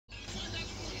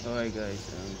Alright guys,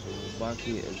 so we're back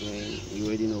here again. You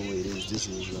already know what it is. This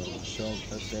is Shop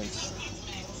FX.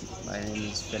 My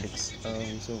name is Felix.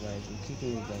 So guys, we're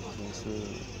kicking it back again. So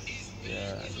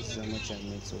yeah, this is how much I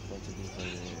made so far today for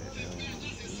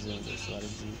the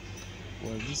strategy.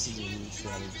 Well, this is a new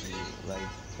strategy. Like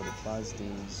for the past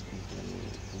days, you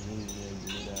know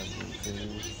that I've been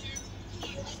creating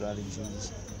strategies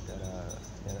that are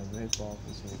very powerful.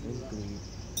 So basically,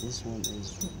 this one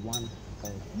is one of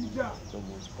the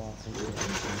most powerful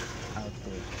strategies out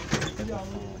there ever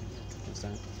found.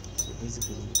 Understand? So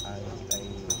basically, I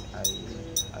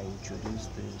introduced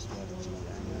this strategy,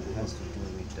 and it has to do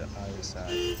with the RSI.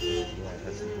 Yeah, it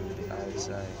has to do with the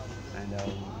RSI, and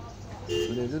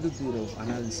with a little bit of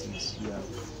analysis. Yeah,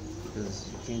 because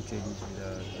you can't trade it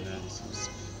without analysis.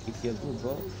 If you're good,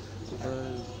 bro.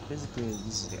 Basically,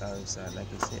 this is the RSI.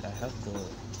 Like I said, I have the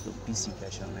PC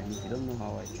version, and if you don't know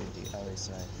how I trade the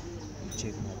RSI, you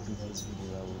check my previous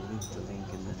video. I will leave the link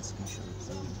in the description,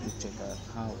 so you can check out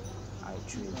how I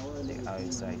trade the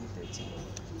RSI 13.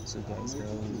 So guys,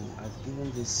 I've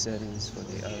given these settings for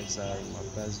the RSI in my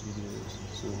past videos,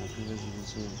 so my previous videos,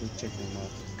 so go check them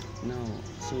out. Now,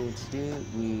 so today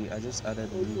I just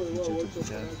added a new feature to the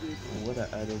chat, and what I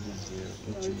added is the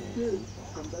Ichimoku.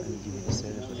 Let me give you the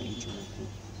setup for the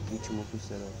Ichimoku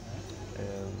setup.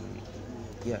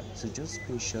 Yeah, so just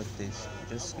screenshot this.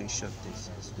 This is the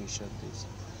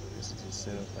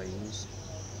setup I use.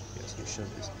 Yeah, screenshot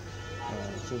this.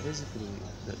 So basically,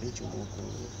 the Ichimoku,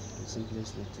 the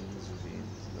simplest way to use it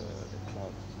is the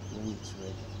cloud. When it's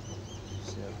red,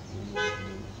 so when it's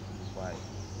blue, white.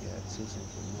 Yeah, it's so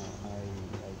simple. Now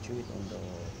I trade on the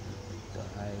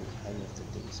high of the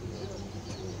day, so I don't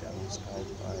trade. I don't scalp.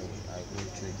 I hold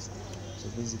trades. So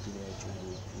basically, I trade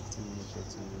with 15 minutes,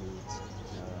 30 minutes.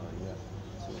 Yeah.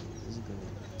 So basically,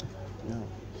 now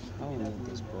how I made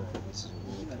this profit. This is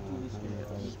what I made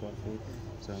all this profit.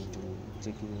 So I'm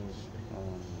taking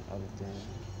out of them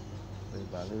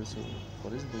by little. So for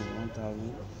this being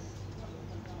 1,000.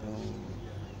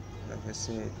 Like I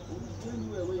said, I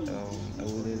will a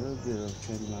little bit of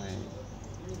trend line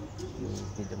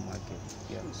with the market.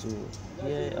 Yeah, so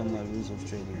here are my rules of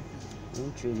trading.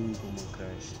 When trading Gomo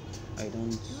Crash, I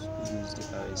don't use the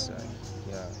RSI.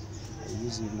 Yeah, I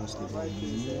use it mostly, but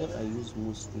what I use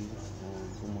mostly on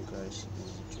Gomo Crash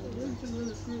is the trend line.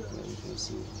 Yeah, you can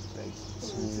see, like,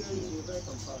 smoothly. You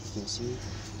can see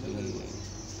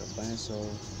the buying sell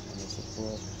and the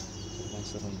support.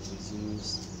 Myself on the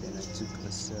disease, then I took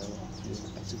a sell.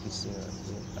 Yeah, I took a sell.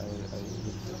 Yeah, I was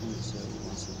taking the sell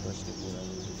once it touched the board. I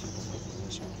was looking for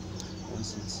confirmation.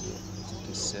 Once it's here, I took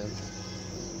a sell.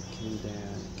 Came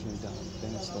down,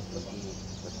 bounced up again.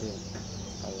 But then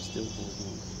I was still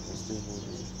holding.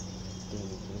 Then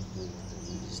it broke the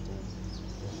resistance.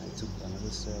 Then I took another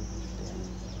sell. Then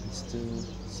it's still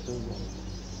running.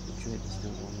 The trade is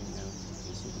still running now.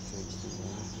 You see the trade is still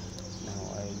running.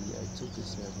 Now I took a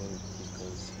survey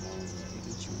because the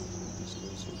Ichimoku is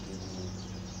also giving me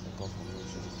a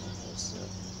confirmation of a sell.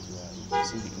 Yeah, you can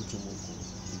see the Ichimoku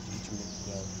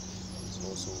graph is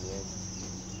also red.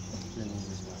 Let me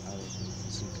use my arrow so you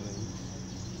can see clearly.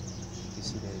 You can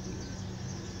see that the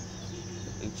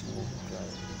Ichimoku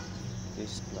graph,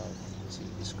 this cloud, see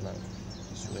this cloud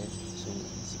is red, so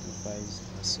it signifies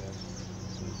a sell.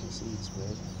 So you can see it's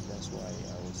red. That's why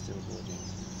I was still holding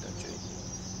the trade.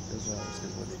 That's why I'm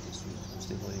still holding this week. I'm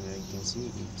still holding it. You can see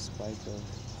it spiked up,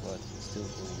 but it's still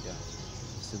going down.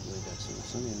 So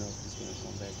soon enough, it's gonna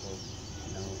come back up.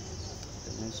 Now,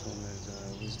 the next one is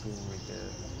let's go with the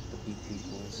big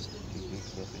ones, the big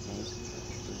profit ones.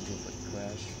 Let's go for the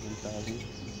crash 1,000.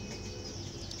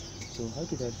 So how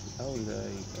did I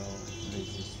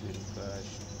place this trading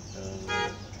crash?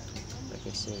 Like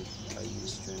I said, I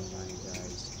use trend line,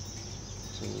 guys.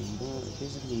 So you don't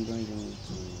even need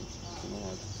to know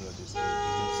how to draw this thing. You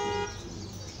just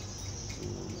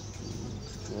need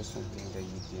to draw something that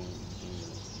you can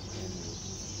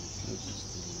notice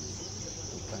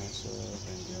the bounce off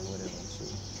and then whatever. So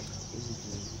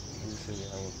basically, let me show you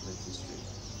how I play this trade.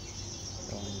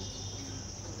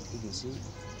 You can see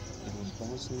it was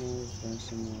bouncing off.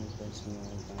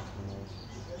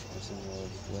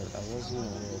 Well, I wasn't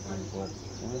aware of it, but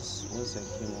once I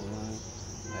came online,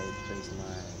 I placed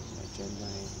my trend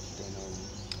line. Then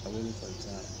I waited for the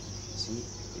time. See,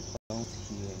 it bounced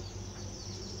here,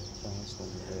 bounced on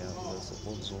the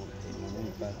support zone. Then I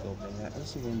went back up, and I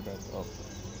actually went back up.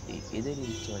 It didn't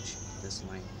touch this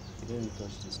line. It didn't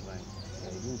touch this line.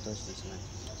 Yeah, it didn't touch this line.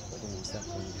 But then it started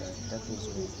coming down. That was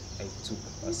when I took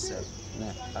a sell.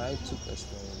 Now I took a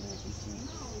sell. Now if you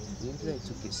immediately I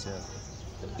took a sell,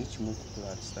 each move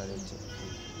cloud started to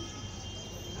move.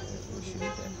 Let me show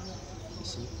you that. You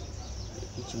see,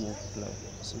 each move club.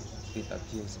 See, it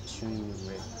appears showing me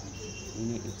red,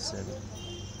 meaning it's selling.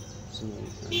 So and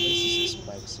this is a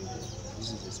spike signal.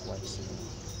 This is a spike signal.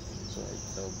 So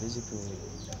basically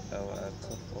I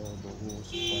cut all the whole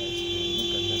spikes.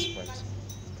 Look at the spikes.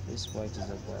 This spike is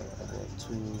about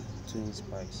 20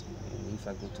 spikes, and if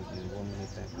I go to the 1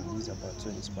 minute time frame, this is about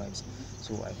 20 spikes.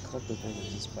 So I cut the whole of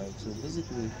these spikes. So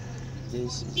basically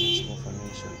this is its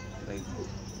confirmation. Like,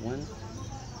 one,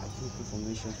 I take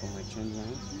confirmation from my trend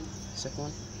line.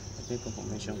 Second, I take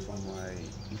confirmation from my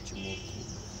Ichimoku,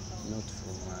 not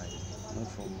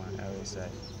from my RSI.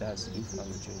 That's if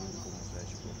I'm trading for my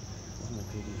dashboard. If I'm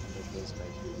trading on the place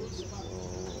like this for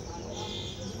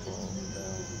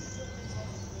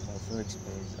forex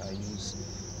pairs, I use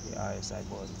the RSI,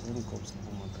 but when it comes to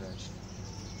Boomer Crash,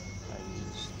 I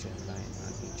use trend line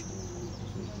and Ichimoku.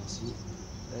 So you can see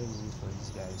that is it for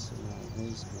these guys. So now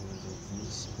let's go on the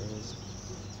VIX pairs.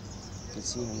 You can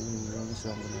see I'm going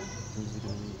so I'm gonna close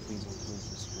video and freeze and close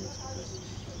the script because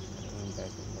I'm coming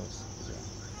back and lost. Yeah.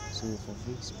 So for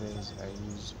VIX pairs I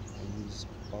use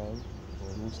all,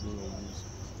 but mostly I use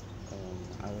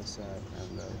RSI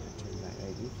and the trend line.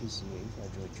 Like if you see, if I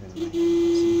draw a trend line, you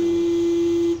can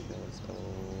see there was a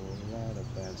lot of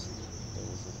bouncing. There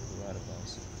was a lot of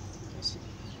bouncing. You see,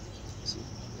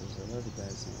 there was a lot of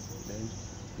bouncing. Then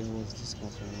there was this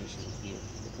confirmation here.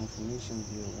 The confirmation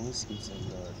here, once it's in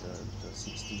the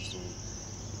 60 zone,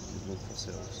 you look for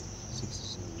sales.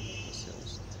 60 zone, you look for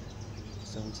sales.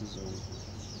 70 zone,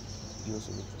 you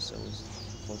also look for sales.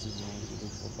 40 zone, you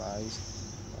look for buys.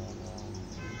 And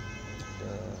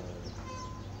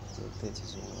the 30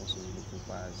 zone also you look for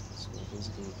buys. So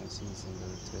basically you can see it's in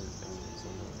the 30 and it's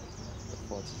in the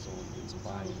 40 zone. It's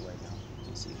buying right now. You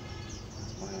can see it's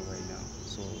buying right now.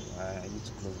 So I need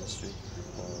to close the street.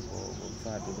 But before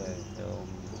I do that,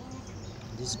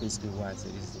 this is basically why I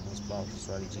said this is the most powerful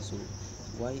strategy. So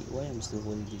why I'm still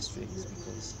holding this trade is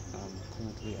because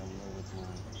currently I'm not with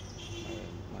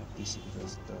my PC,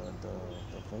 because the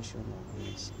version of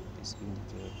this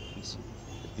indicator PC,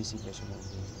 the PC version of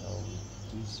it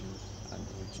gives you an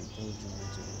entry, tells you when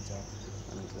to enter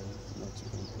and when not to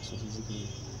enter. So basically,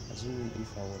 assuming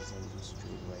if I was on this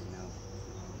trade right now,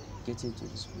 getting to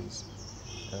this place,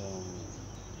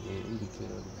 the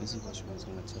indicator, the PC version is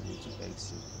going to tell me to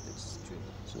exit this trade.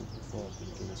 So before I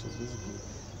could get it, so basically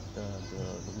the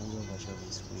mobile version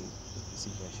is free, the PC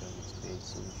version is paid.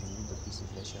 So if you need the PC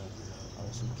version, I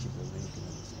also keep a link in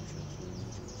the description, so you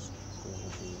just go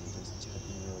over there and just check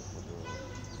me out for the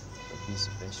PC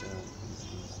version.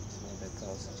 It's not that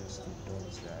cost, it's just $2,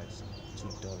 guys. $2.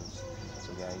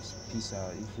 So guys, peace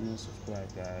out. If you don't subscribe,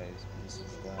 guys, please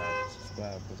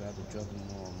subscribe, because I have to drop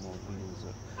more and more videos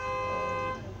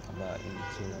about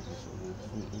indicators, also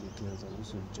free indicators, and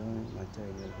also join my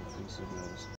Telegram for free signals.